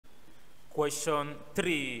Question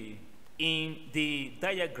 3. In the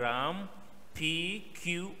diagram,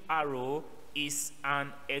 PQRO is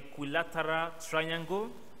an equilateral triangle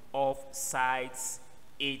of sides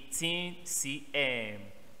 18 cm.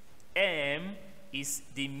 M is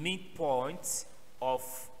the midpoint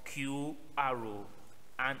of QRO.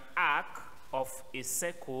 An arc of a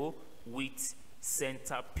circle with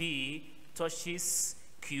center P touches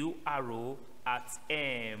QRO at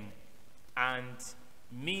M and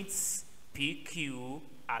meets PQ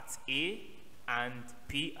at A and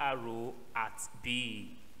PRO at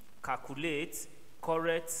B. Calculate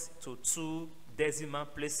correct to 2 decimal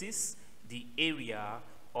places the area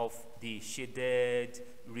of the shaded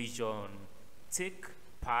region. Take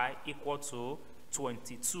pi equal to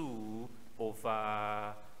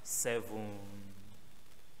 22/7.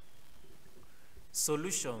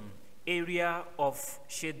 Solution. Area of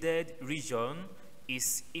shaded region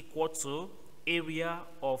is equal to area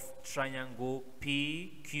of triangle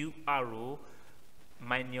PQRO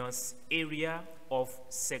minus area of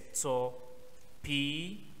sector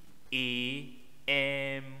PAMB.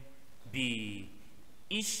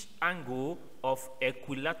 Each angle of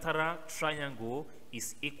equilateral triangle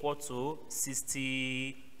is equal to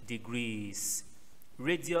 60 degrees.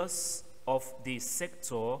 Radius of the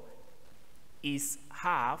sector is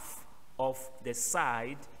half of the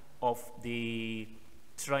side of the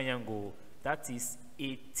triangle. That is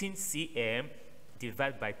 18 cm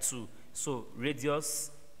divided by 2. So radius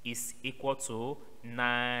is equal to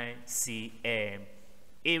 9 cm.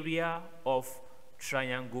 Area of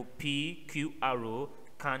triangle PQRO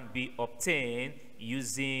can be obtained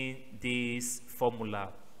using this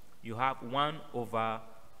formula. You have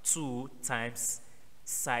 1/2 times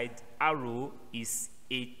side arrow is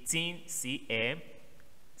 18 cm,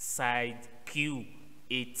 side Q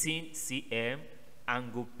 18 cm,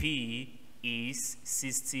 angle P is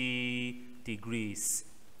 60 degrees.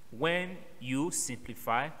 When you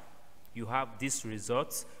simplify, you have this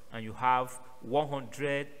result, and you have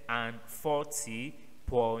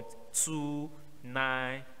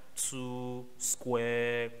 140.292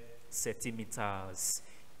 square centimeters.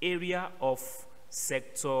 Area of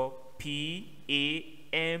sector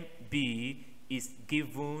PAMB is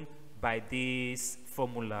given by this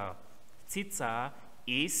formula. Theta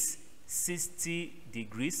is 60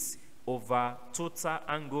 degrees over total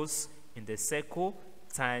angles in the circle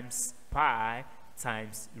times pi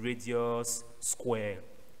times radius square.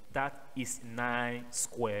 That is 9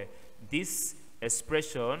 square. This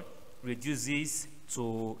expression reduces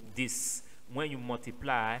to this. When you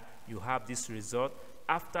multiply, you have this result.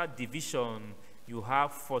 After division, you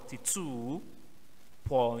have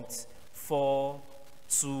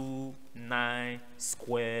 42.429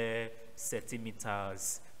 square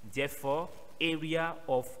centimeters. Therefore, area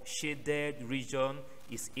of shaded region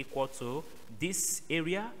is equal to this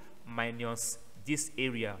area minus this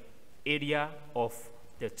area. Area of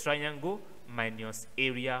the triangle minus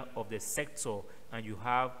area of the sector, and you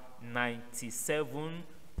have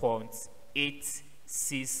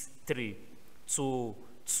 97.863. To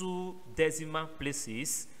 2 decimal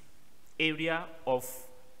places, area of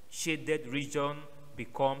shaded region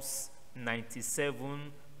becomes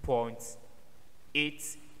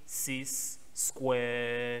 97.86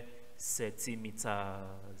 square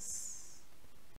centimeters.